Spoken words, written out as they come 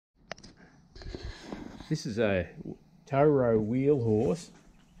This is a Toro wheel horse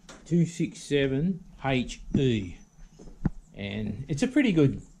 267HE, and it's a pretty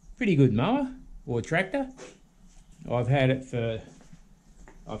good mower or tractor. I've had it for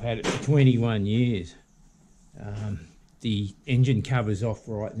 21 years. The engine cover's off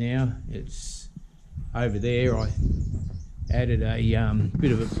right now. It's over there. I added a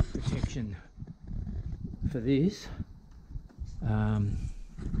bit of a protection for this.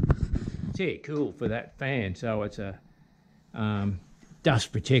 Yeah, cool for that fan. So it's a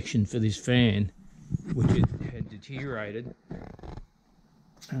dust protection for this fan, which had deteriorated.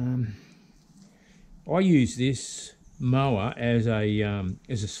 I use this mower as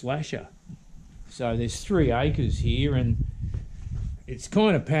a slasher. So there's 3 acres here, and it's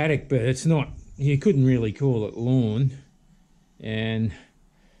kind of paddock, but it's not. You couldn't really call it lawn, and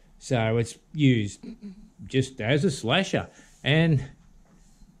so it's used just as a slasher. And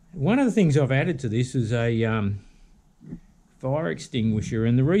one of the things I've added to this is a fire extinguisher,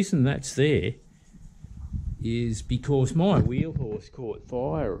 and the reason that's there is because my wheel horse caught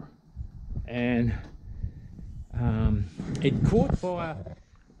fire, and it caught fire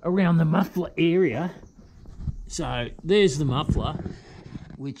around the muffler area. So there's the muffler,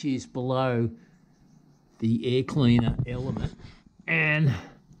 which is below the air cleaner element, and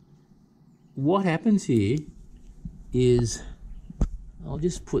what happens here is, I'll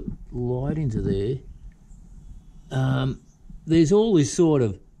just put light into there. There's all this sort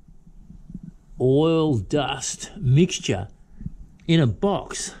of oil dust mixture in a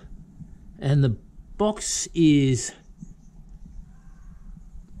box, and the box is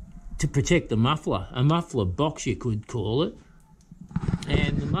to protect the muffler, a muffler box you could call it.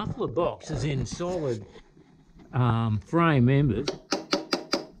 And the muffler box is in solid frame members.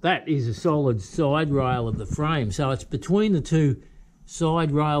 That is a solid side rail of the frame, so it's between the 2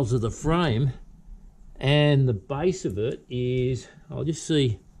 side rails of the frame, and the base of it is, I'll just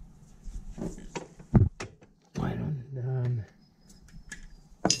see, wait on,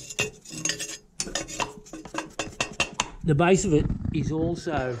 the base of it is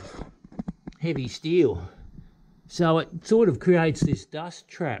also heavy steel, so it sort of creates this dust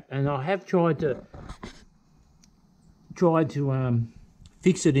trap. And I have tried to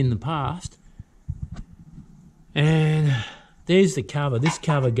fix it in the past, and there's the cover. This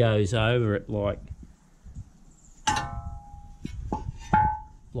cover goes over it like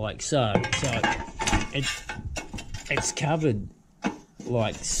so. So it's covered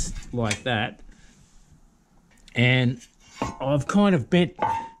like that, and I've kind of bent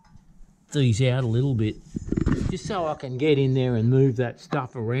these out a little bit just so I can get in there and move that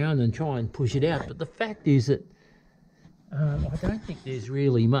stuff around and try and push it out. But the fact is that I don't think there's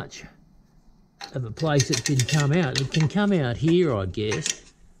really much of a place it can come out. It can come out here, I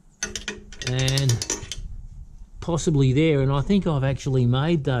guess, and possibly there. And I think I've actually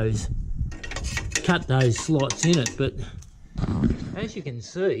made those, cut those slots in it. But as you can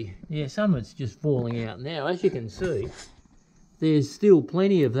see, yeah, some of it's just falling out now. As you can see, there's still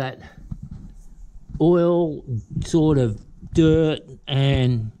plenty of that oil, sort of dirt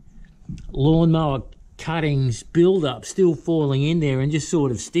and lawnmower cuttings build up still falling in there and just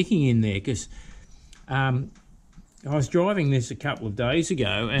sort of sticking in there, because I was driving this a couple of days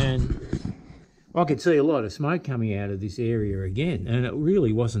ago and I could see a lot of smoke coming out of this area again, and it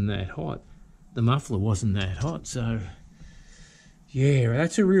really wasn't that hot. The muffler wasn't that hot. So yeah,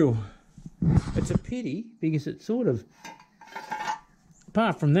 it's a pity, because it's sort of,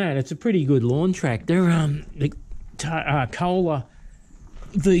 apart from that, it's a pretty good lawn tractor. The Kohler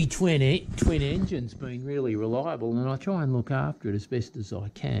V twin engine's been really reliable, and I try and look after it as best as I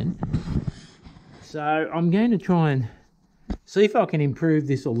can. So I'm going to try and see if I can improve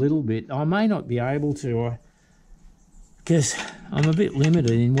this a little bit. I may not be able to, because I'm a bit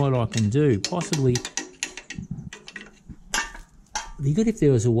limited in what I can do. Possibly, it'd be good if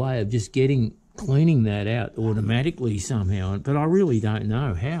there was a way of just cleaning that out automatically somehow, but I really don't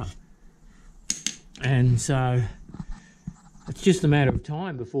know how. And so it's just a matter of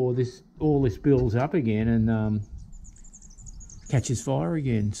time before all this builds up again and catches fire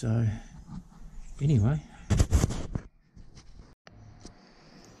again. So anyway,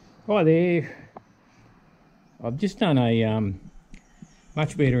 hi there. I've just done a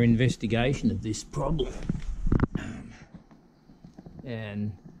much better investigation of this problem,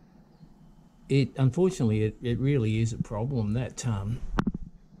 and unfortunately it really is a problem. That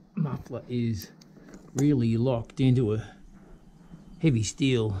muffler is really locked into a heavy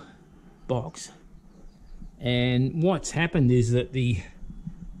steel box, and what's happened is that the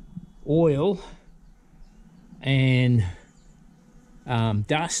oil and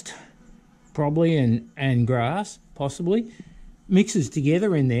dust probably, and grass, possibly, mixes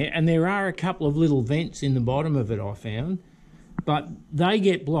together in there, and there are a couple of little vents in the bottom of it, I found, but they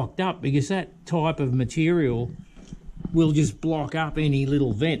get blocked up because that type of material will just block up any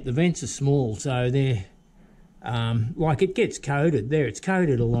little vent. The vents are small, so they're like, it gets coated there. It's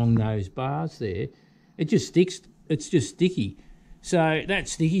coated along those bars there. It just sticks. It's just sticky. So that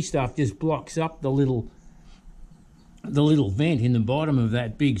sticky stuff just blocks up the little vent in the bottom of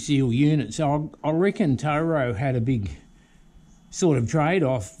that big seal unit. So I reckon Toro had a big sort of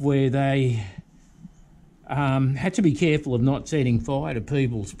trade-off where they had to be careful of not setting fire to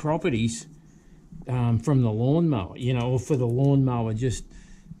people's properties from the lawnmower, you know, or for the lawnmower just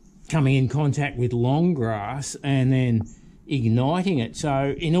coming in contact with long grass and then igniting it.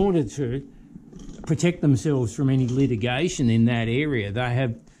 So in order to protect themselves from any litigation in that area, they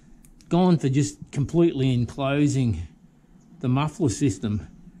have gone for just completely enclosing the muffler system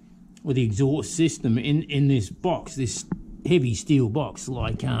or the exhaust system in this box, this heavy steel box.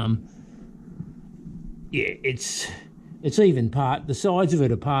 Like, yeah, it's even the sides of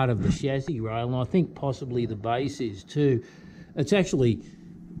it are part of the chassis rail, and I think possibly the base is too. It's actually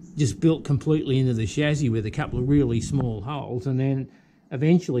just built completely into the chassis with a couple of really small holes, and then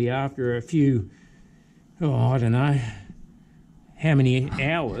eventually, after a few, I don't know how many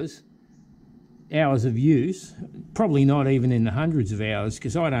hours of use, probably not even in the hundreds of hours,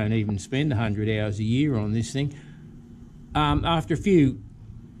 because I don't even spend 100 hours a year on this thing. After a few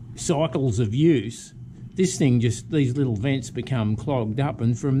cycles of use, this thing these little vents become clogged up,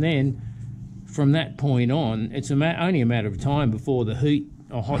 and from that point on, it's only a matter of time before the heat,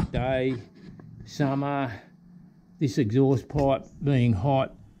 a hot day, summer, this exhaust pipe being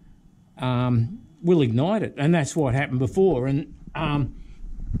hot, will ignite it. And that's what happened before. And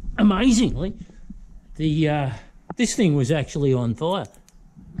amazingly, this thing was actually on fire.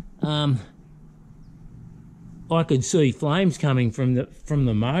 I could see flames coming from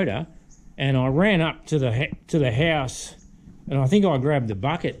the motor, and I ran up to the house, and I think I grabbed a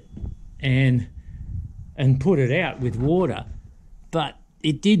bucket and put it out with water, but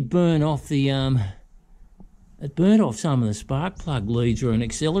it did burn off some of the spark plug leads or an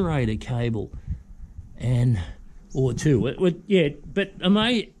accelerator cable, or two. Yeah, but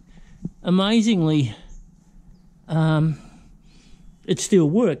amazingly, it still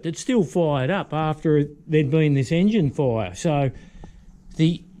worked. It still fired up after there'd been this engine fire. So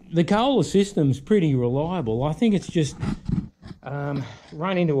the Kohler system's pretty reliable. I think it's just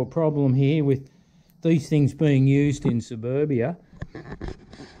run into a problem here with these things being used in suburbia,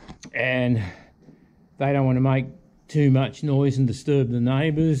 and they don't want to make too much noise and disturb the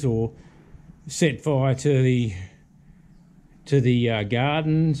neighbours or set fire to the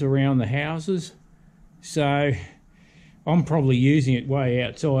gardens around the houses. So I'm probably using it way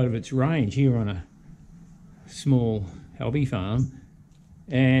outside of its range here on a small hobby farm,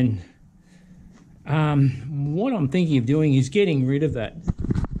 and what I'm thinking of doing is getting rid of that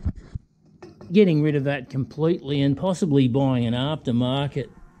completely, and possibly buying an aftermarket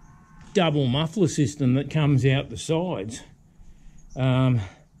double muffler system that comes out the sides,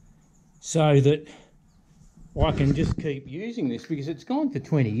 so that I can just keep using this, because it's gone for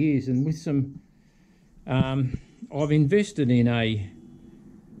 20 years, and with some I've invested in a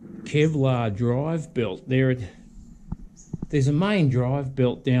Kevlar drive belt. There's a main drive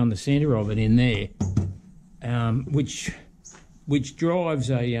belt down the centre of it in there, which drives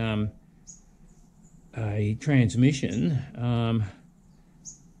a transmission.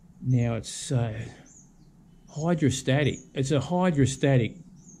 Now it's hydrostatic. It's a hydrostatic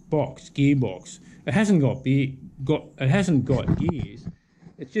gearbox. It hasn't got gears.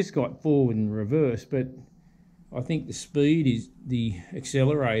 It's just got forward and reverse, but I think the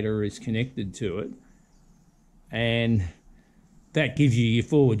accelerator is connected to it, and that gives you your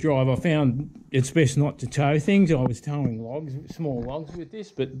forward drive. I found it's best not to tow things. I was towing small logs with this,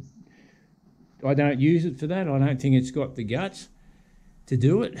 but I don't use it for that. I don't think it's got the guts to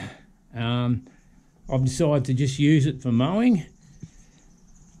do it. I've decided to just use it for mowing,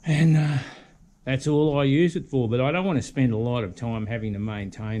 and that's all I use it for. But I don't want to spend a lot of time having to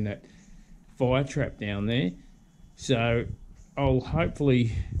maintain that fire trap down there, so I'll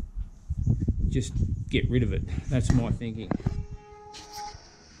hopefully just get rid of it. That's my thinking.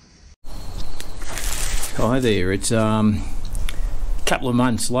 Hi there, it's a couple of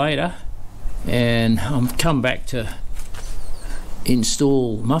months later, and I've come back to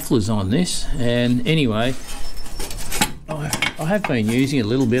install mufflers on this. And anyway, I have been using it a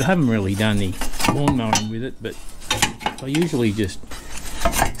little bit. I haven't really done any lawn mowing with it, but I usually just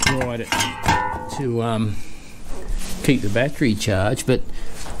ride it to keep the battery charged. But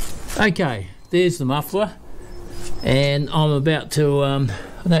Okay, there's the muffler, and I'm about to, I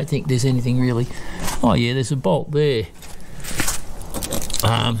don't think there's anything really, oh yeah, there's a bolt there,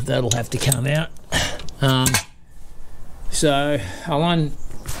 that'll have to come out, so I'll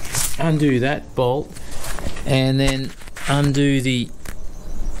undo that bolt and then undo the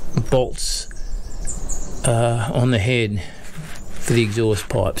bolts on the head for the exhaust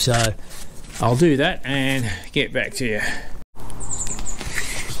pipe. So I'll do that and get back to you.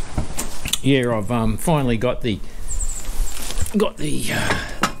 Yeah, I've finally got the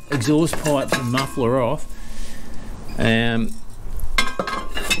exhaust pipes and muffler off,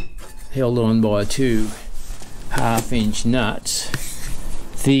 held on by 2 half-inch nuts.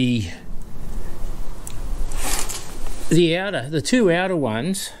 The 2 outer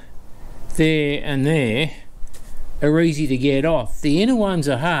ones there and there are easy to get off. The inner ones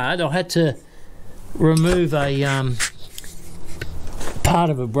are hard. I had to remove a part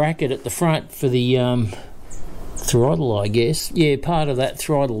of a bracket at the front for the throttle, I guess. Yeah, part of that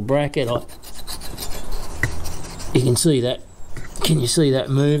throttle bracket. You can see that. Can you see that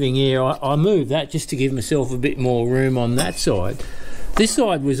moving? Yeah, I moved that just to give myself a bit more room on that side. This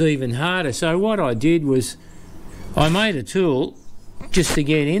side was even harder, so what I did was I made a tool just to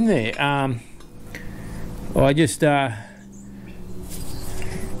get in there. I just ground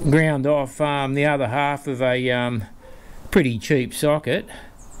off the other half of a pretty cheap socket,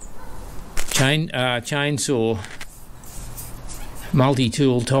 chainsaw,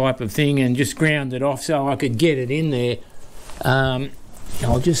 multi-tool type of thing, and just ground it off so I could get it in there. I'll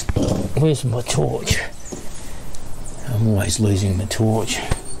just, where's my torch? I'm always losing my torch.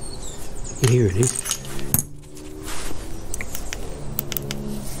 Here it is.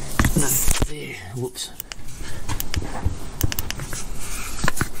 There, whoops.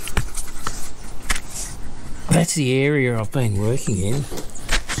 That's the area I've been working in.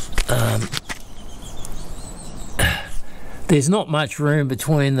 There's not much room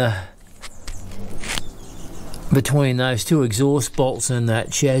between those 2 exhaust bolts and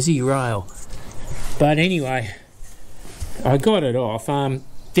that chassis rail. But anyway, I got it off.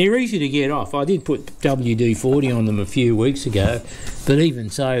 They're easy to get off. I did put WD-40 on them a few weeks ago, but even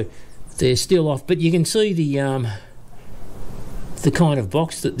so, they're still off. But you can see the kind of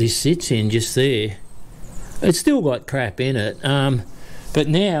box that this sits in just there. It's still got crap in it, but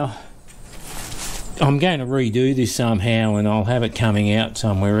now I'm going to redo this somehow, and I'll have it coming out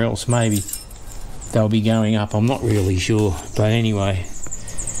somewhere else. Maybe they'll be going up, I'm not really sure. But anyway,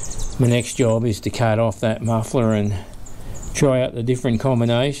 my next job is to cut off that muffler and try out the different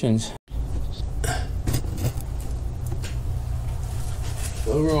combinations.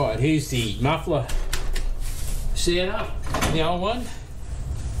 Alright, here's the muffler setup, the old one.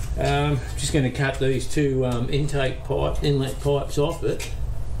 Just going to cut these 2 inlet pipes off it.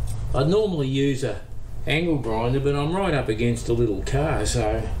 I'd normally use a angle grinder, but I'm right up against a little car,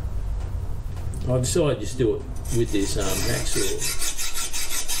 so I decided to just do it with this hacksaw.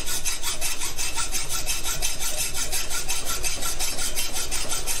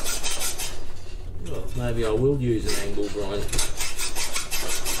 Well, maybe I will use an angle grinder.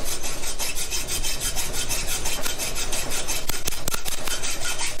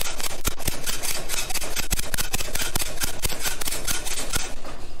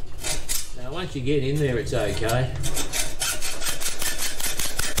 Once you get in there, it's okay.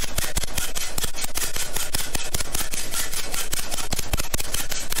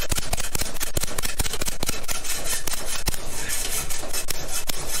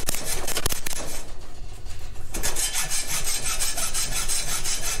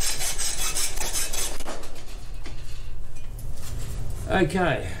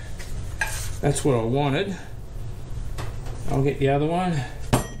 Okay, that's what I wanted. I'll get the other one.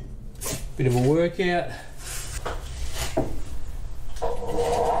 Bit of a workout.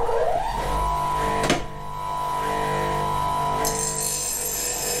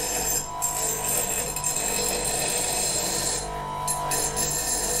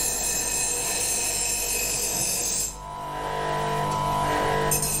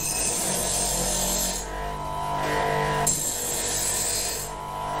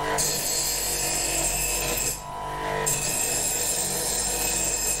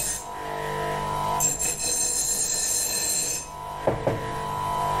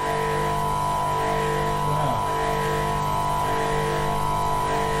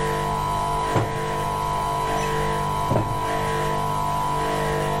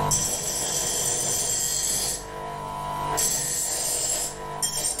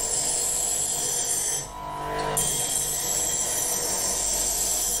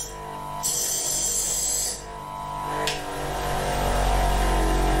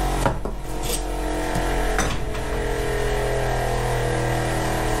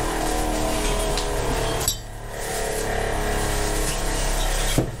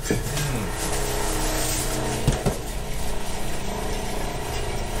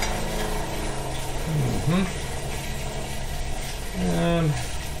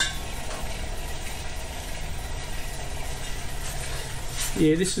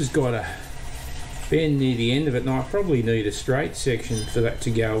 Yeah, this has got a bend near the end of it, and I probably need a straight section for that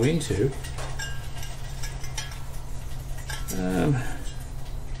to go into.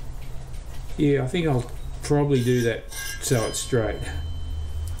 Yeah, I think I'll probably do that so it's straight.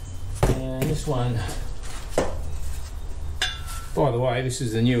 And this one, by the way, this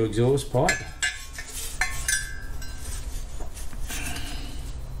is the new exhaust pipe.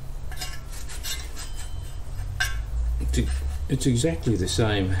 It's exactly the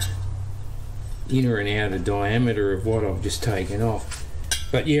same inner and outer diameter of what I've just taken off.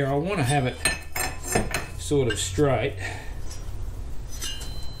 But yeah, I want to have it sort of straight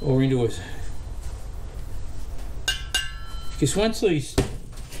or into a... Because once these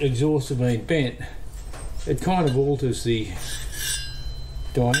exhausts have been bent, it kind of alters the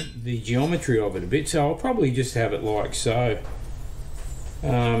geometry of it a bit, so I'll probably just have it like so.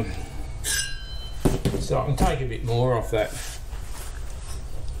 So I can take a bit more off that.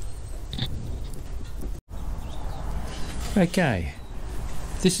 Okay,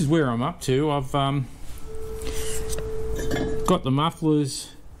 this is where I'm up to. I've got the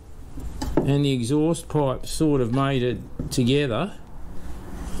mufflers and the exhaust pipe sort of made it together.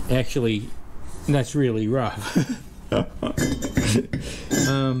 Actually, that's really rough.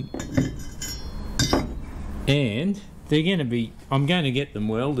 And they're going to be, I'm going to get them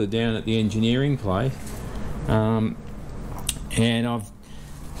welded down at the engineering place. And I've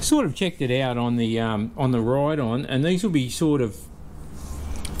sort of checked it out on the ride-on, and these will be sort of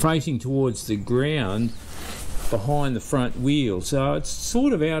facing towards the ground behind the front wheel, so it's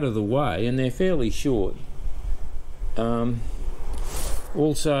sort of out of the way, and they're fairly short.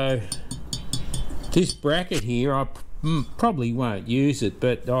 Also, this bracket here, I probably won't use it,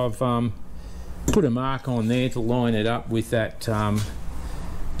 but I've put a mark on there to line it up with that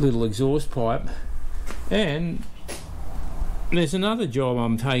little exhaust pipe. And there's another job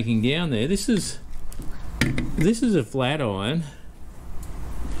I'm taking down there. This is a flat iron.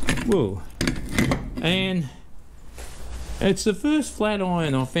 Whoa. And it's the first flat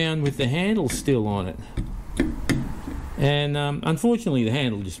iron I found with the handle still on it. And unfortunately the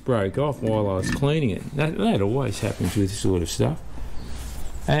handle just broke off while I was cleaning it. That always happens with this sort of stuff.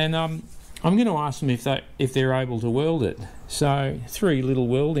 And I'm going to ask them if they're able to weld it. So 3 little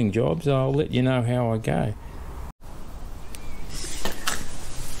welding jobs. I'll let you know how I go.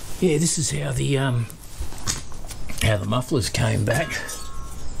 Yeah, this is how the mufflers came back.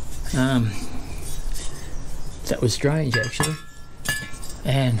 That was strange actually.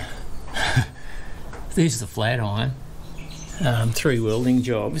 And there's the flat iron. 3 welding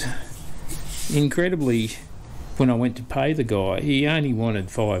jobs. Incredibly, when I went to pay the guy, he only wanted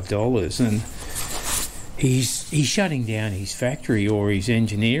 $5, and he's shutting down his factory or his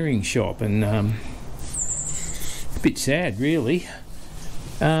engineering shop, and a bit sad really.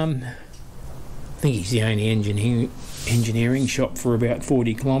 I think he's the only engineering shop for about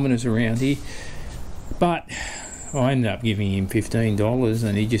 40 kilometres around here. But I ended up giving him $15,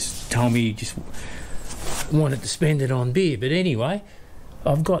 and he just told me he just wanted to spend it on beer. But anyway,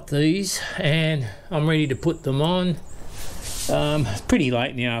 I've got these and I'm ready to put them on. It's pretty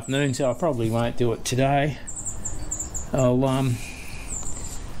late in the afternoon, so I probably won't do it today. I'll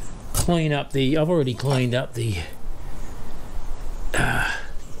clean up the... I've already cleaned up the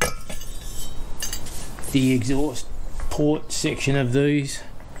exhaust port section of these,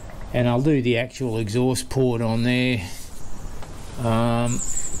 and I'll do the actual exhaust port on there.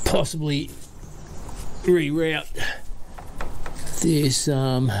 Possibly reroute this,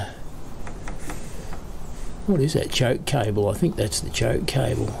 what is that, choke cable? I think that's the choke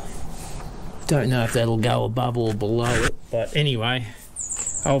cable. Don't know if that'll go above or below it, but anyway,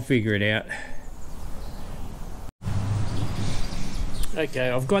 I'll figure it out. Okay,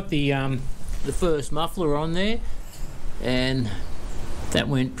 I've got the first muffler on there, and that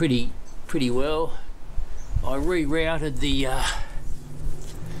went pretty well. I rerouted the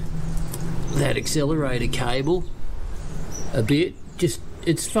that accelerator cable a bit. Just,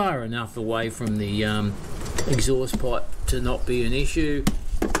 it's far enough away from the exhaust pipe to not be an issue.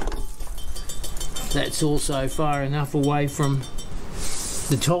 That's also far enough away from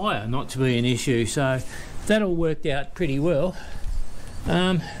the tyre not to be an issue, so that all worked out pretty well.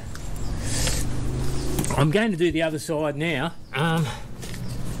 I'm going to do the other side now.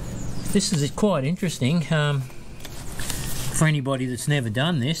 This is quite interesting for anybody that's never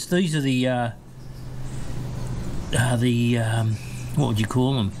done this. These are the what would you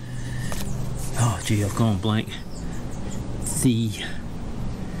call them? Oh gee, I've gone blank. The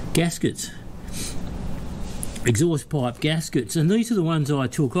gaskets. exhaust pipe gaskets, and these are the ones I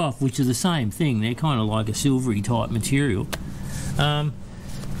took off, which are the same thing. They're kind of like a silvery type material.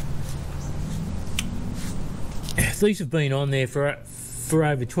 These have been on there for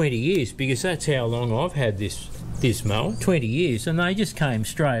over 20 years, because that's how long I've had this mower, 20 years, and they just came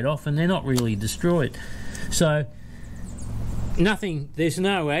straight off, and they're not really destroyed. So nothing, there's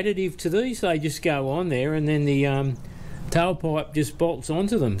no additive to these, they just go on there, and then the tailpipe just bolts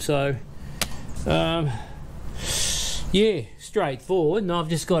onto them. So yeah, straightforward, and I've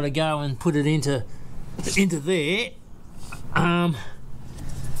just got to go and put it into there.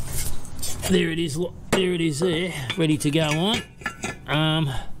 There it is, there, ready to go on.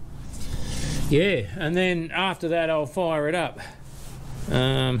 Yeah, and then after that I'll fire it up.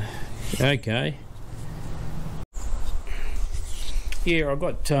 Okay. Yeah, I've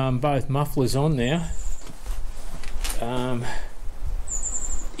got both mufflers on now.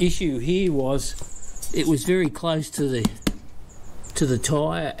 Issue here was it was very close to the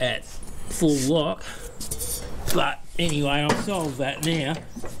tyre at full lock, but anyway, I'll solve that now.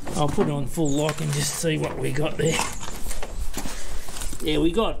 I'll put on full lock and just see what we got there. Yeah,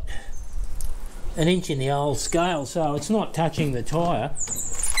 we got an inch in the old scale, so it's not touching the tyre.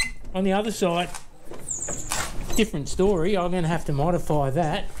 On the other side, different story. I'm going to have to modify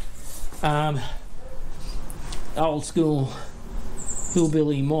that. Old school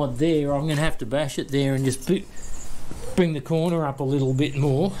hillbilly mod there. I'm going to have to bash it there and just bring the corner up a little bit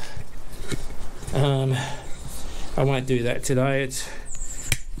more. I won't do that today. It's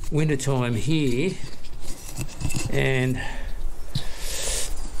winter time here, and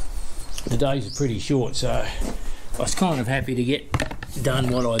the days are pretty short, so I was kind of happy to get done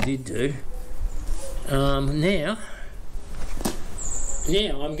what I did do. Now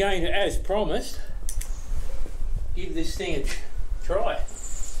I'm going to, as promised, give this thing a try.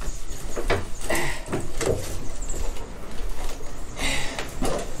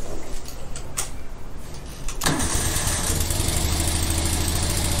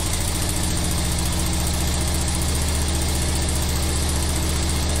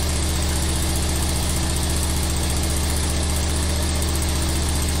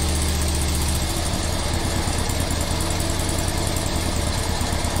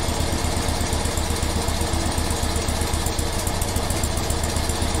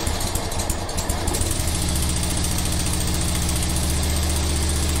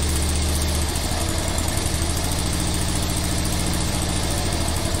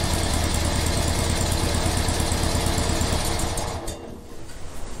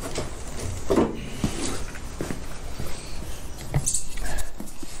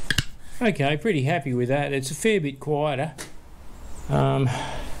 Okay, pretty happy with that. It's a fair bit quieter. I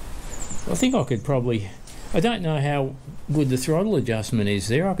think I could probably, I don't know how good the throttle adjustment is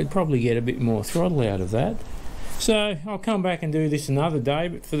there. I could probably get a bit more throttle out of that. So I'll come back and do this another day,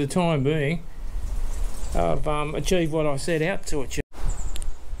 but for the time being, I've achieved what I set out to achieve.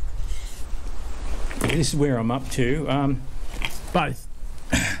 This is where I'm up to. Both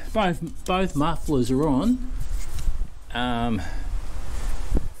mufflers are on.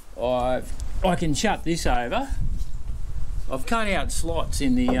 I can shut this over. I've cut out slots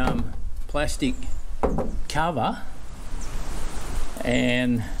in the plastic cover,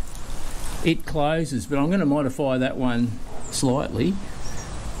 and it closes, but I'm going to modify that one slightly.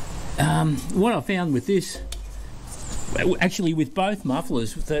 What I found with this, actually with both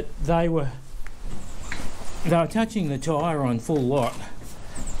mufflers, that they were touching the tyre on full lock,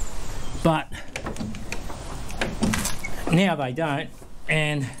 but now they don't.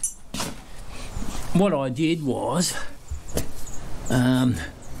 And what I did was I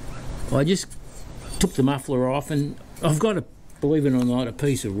just took the muffler off, and I've got a, believe it or not, a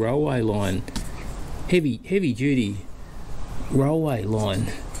piece of railway line, heavy duty railway line,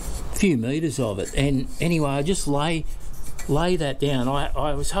 a few metres of it, and anyway I just lay that down.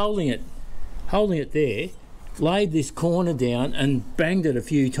 I was holding it there, laid this corner down and banged it a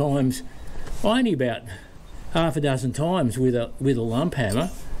few times, only about half a dozen times with a lump hammer,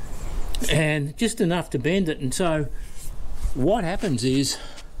 and just enough to bend it. And so what happens is,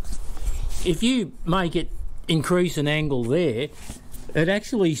 if you make it increase an angle there, it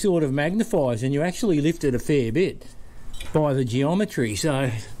actually sort of magnifies, and you actually lift it a fair bit by the geometry. So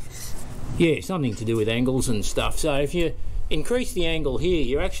yeah, something to do with angles and stuff. So if you increase the angle here,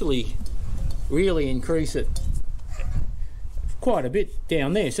 you actually really increase it quite a bit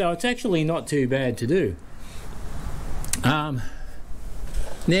down there, so it's actually not too bad to do.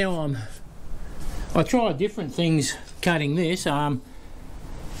 Now I tried different things cutting this. I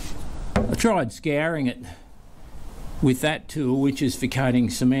tried scouring it with that tool, which is for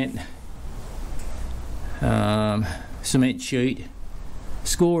coating cement. cement sheet,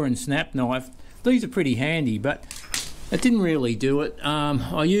 score and snap knife. These are pretty handy, but it didn't really do it.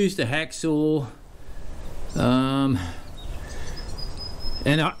 I used a hacksaw, and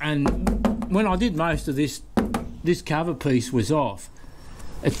when I did most of this cover piece was off.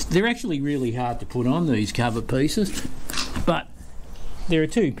 They're actually really hard to put on, these cover pieces, but there are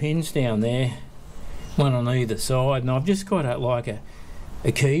 2 pins down there, one on either side, and I've just got a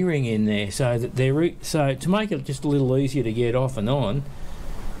key ring in there so that so to make it just a little easier to get off and on.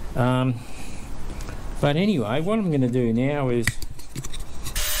 But anyway, what I'm going to do now is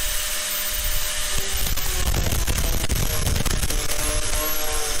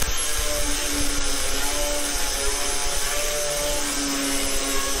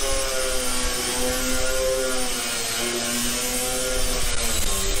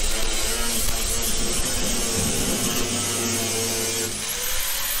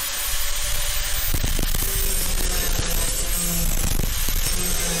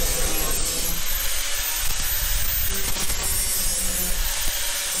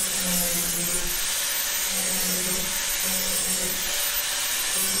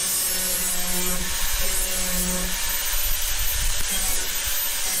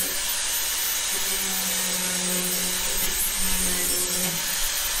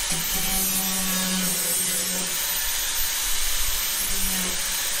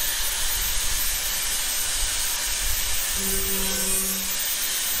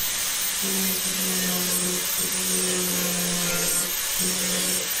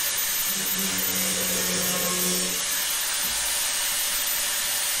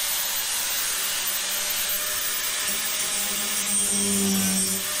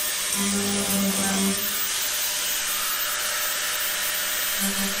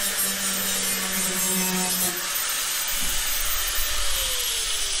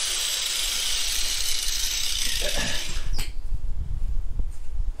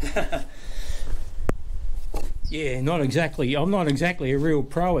yeah, I'm not exactly a real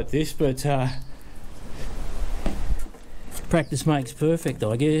pro at this, but practice makes perfect,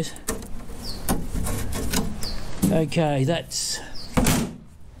 I guess. Okay, that's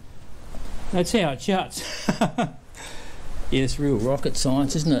how it shuts. Yeah, it's real rocket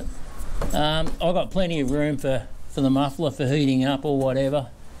science, isn't it? I've got plenty of room for the muffler for heating up or whatever.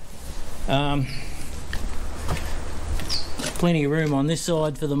 Plenty of room on this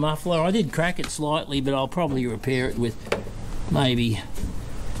side for the muffler. I did crack it slightly, but I'll probably repair it with maybe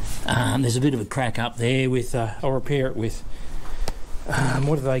there's a bit of a crack up there with I'll repair it with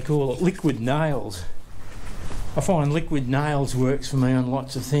what do they call it, liquid nails. I find liquid nails works for me on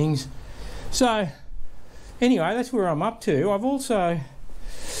lots of things. So anyway, that's where I'm up to. I've also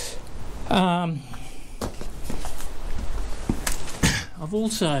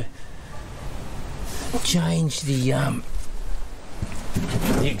changed the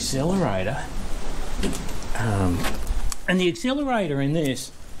accelerator, and the accelerator in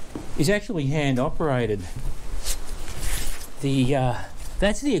this is actually hand operated.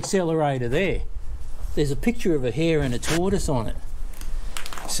 That's the accelerator there. There's a picture of a hare and a tortoise on it.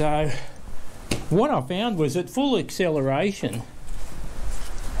 So what I found was at full acceleration,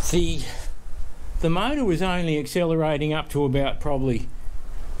 the motor was only accelerating up to about probably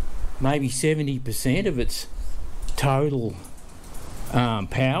maybe 70% of its total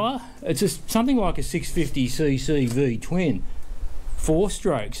power. It's just something like a 650cc V-twin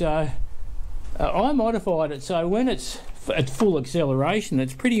 4-stroke. So I modified it so when it's at full acceleration,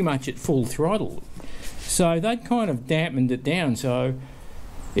 it's pretty much at full throttle. So that kind of dampened it down, so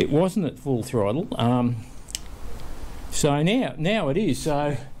it wasn't at full throttle. So now it is.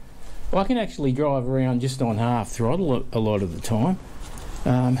 So I can actually drive around just on half throttle a lot of the time.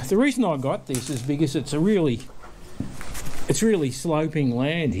 The reason I got this is because it's really sloping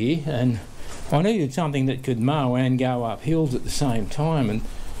land here, and I needed something that could mow and go up hills at the same time, and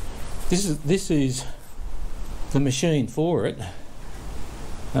this is the machine for it.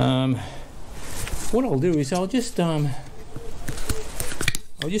 What I'll do is I'll just power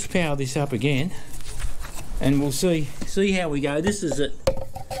this up again, and we'll see how we go. This is it.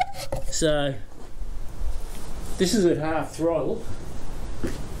 So this is at half throttle.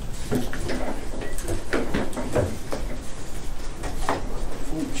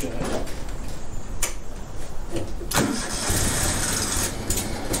 Full charge.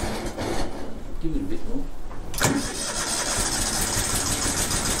 Give it a bit more.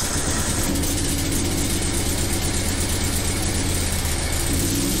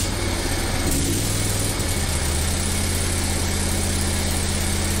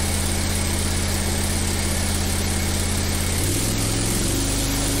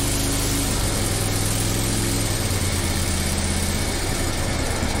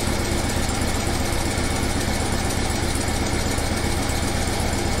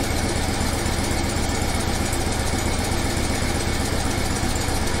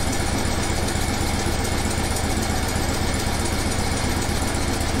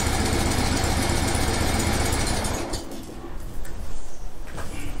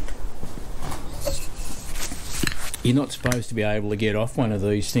 you're not supposed to be able to get off one of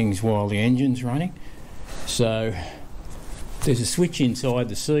these things while the engine's running. So there's a switch inside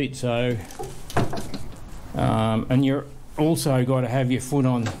the seat, so and you're also got to have your foot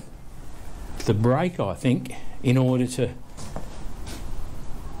on the brake, I think, in order for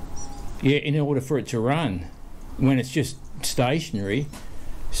it to run when it's just stationary.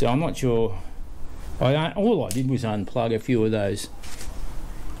 So I'm not sure. All I did was unplug a few of those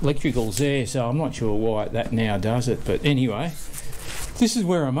electricals there, so I'm not sure why that now does it. But anyway, this is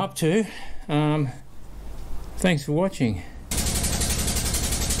where I'm up to. Thanks for watching.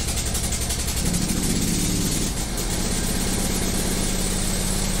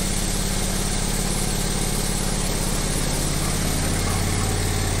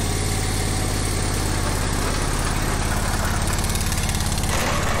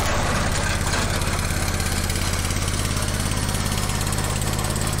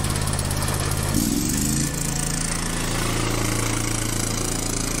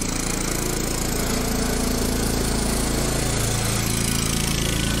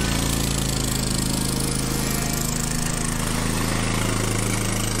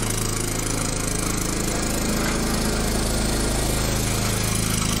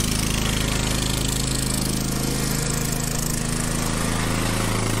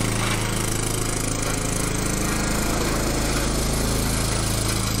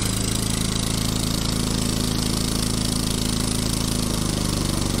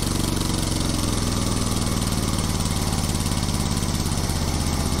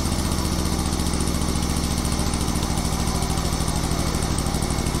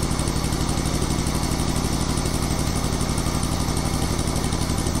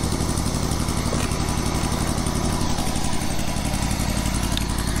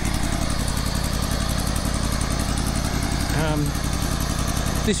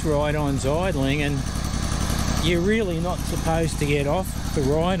 This ride-on's idling, and you're really not supposed to get off the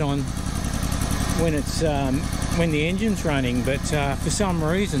ride-on when it's when the engine's running, but for some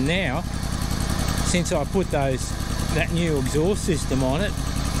reason now, since I put that new exhaust system on it,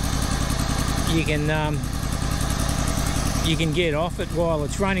 you can get off it while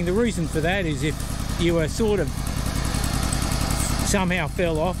it's running. The reason for that is if you were sort of somehow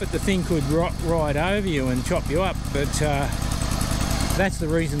fell off it, the thing could ride over you and chop you up, but that's the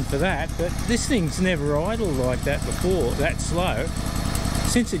reason for that. But this thing's never idled like that before, that slow.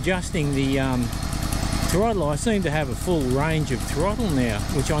 Since adjusting the throttle, I seem to have a full range of throttle now,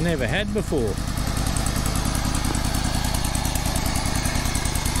 which I never had before.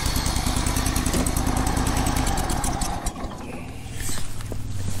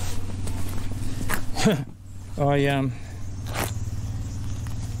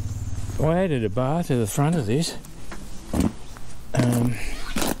 I added a bar to the front of this.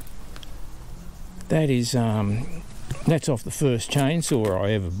 That's off the first chainsaw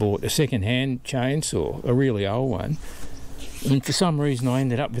I ever bought, a second-hand chainsaw, a really old one. And for some reason I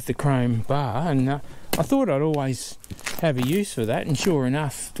ended up with the chrome bar, and I thought I'd always have a use for that, and sure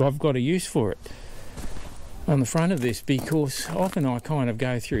enough, I've got a use for it on the front of this, because often I kind of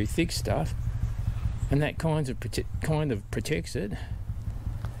go through thick stuff, and that kind of protects it.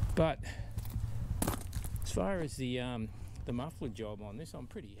 But as far as the muffler job on this, I'm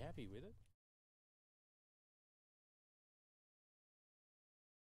pretty happy with it.